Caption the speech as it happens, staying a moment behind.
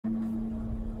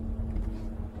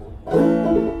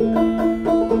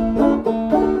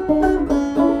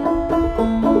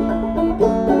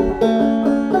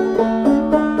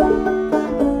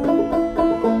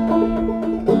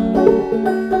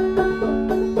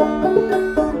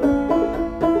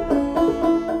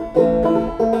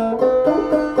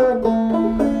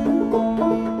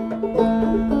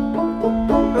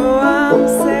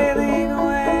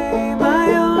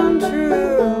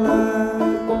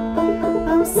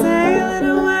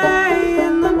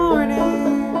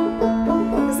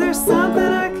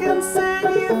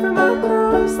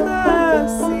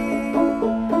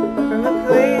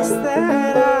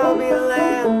That I'll be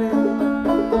landing.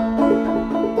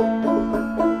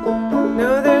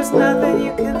 No, there's nothing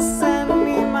you can send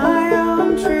me, my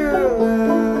own true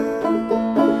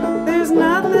love. There's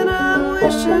nothing I'm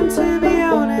wishing to be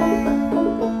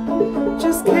owning.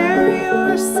 Just carry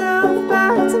yourself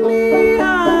back to me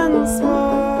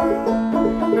unspoiled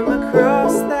from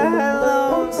across that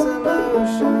lonesome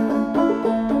ocean.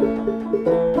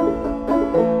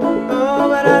 Oh,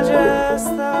 but I just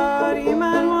thought you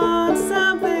might want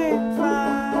something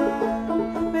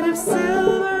fine, made of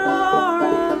silver or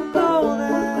of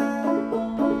golden,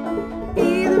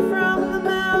 either from the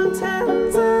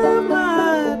mountains of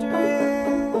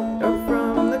Madrid or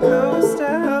from the coast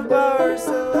of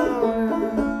Barcelona.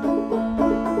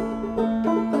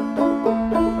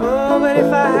 Oh, but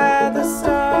if I had the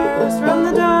stars from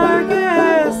the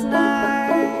darkest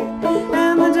night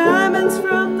and the diamonds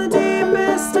from the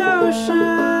deepest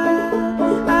ocean,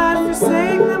 I'd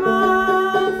forsake them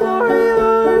all for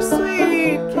your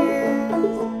sweet kiss,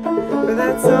 for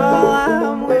that's all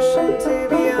I'm wishing to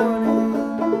be owning.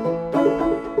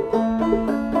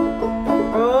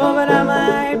 Oh, but I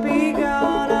might be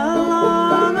gone a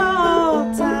long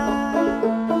old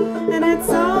time, and it's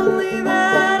only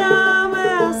that I'm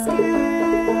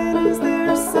asking, is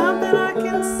there something I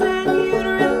can send you to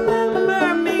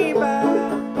remember me by,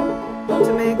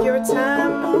 to make your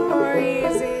time more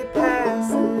easy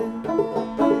passing?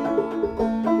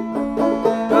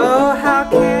 Oh, how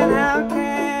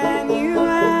can you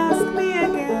ask me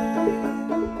again?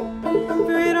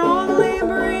 For it only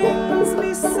brings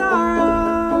me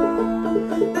sorrow,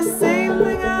 the same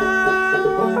thing I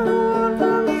want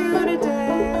from you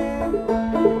today,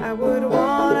 I would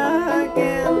want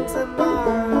again tomorrow.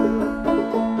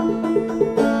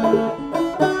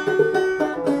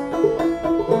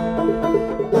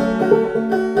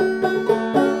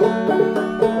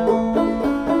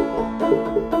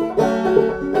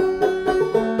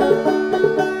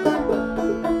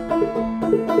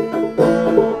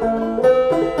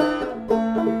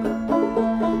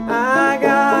 I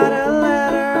got a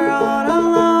letter on a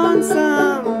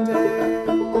lonesome day.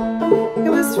 It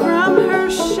was from her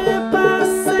ship I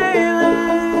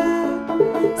sailing.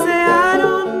 Say I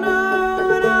don't know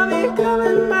when I'll be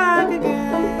coming back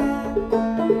again.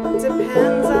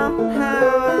 Depends on how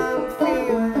I'm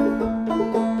feeling.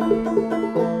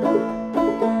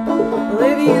 Well,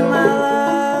 if you, my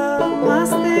love,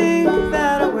 must think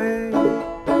that away,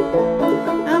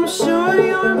 I'm sure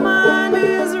your mind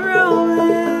is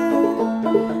roaming.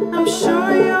 I'm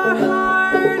sure your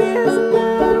heart is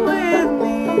not with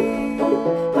me,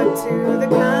 but to the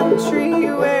country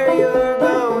where you're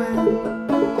going.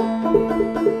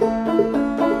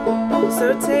 So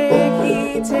take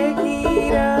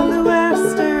heed of the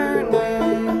western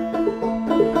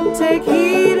wind, take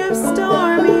heed of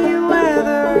stormy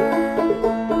weather,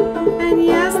 and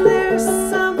yes, there's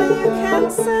something you can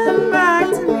send back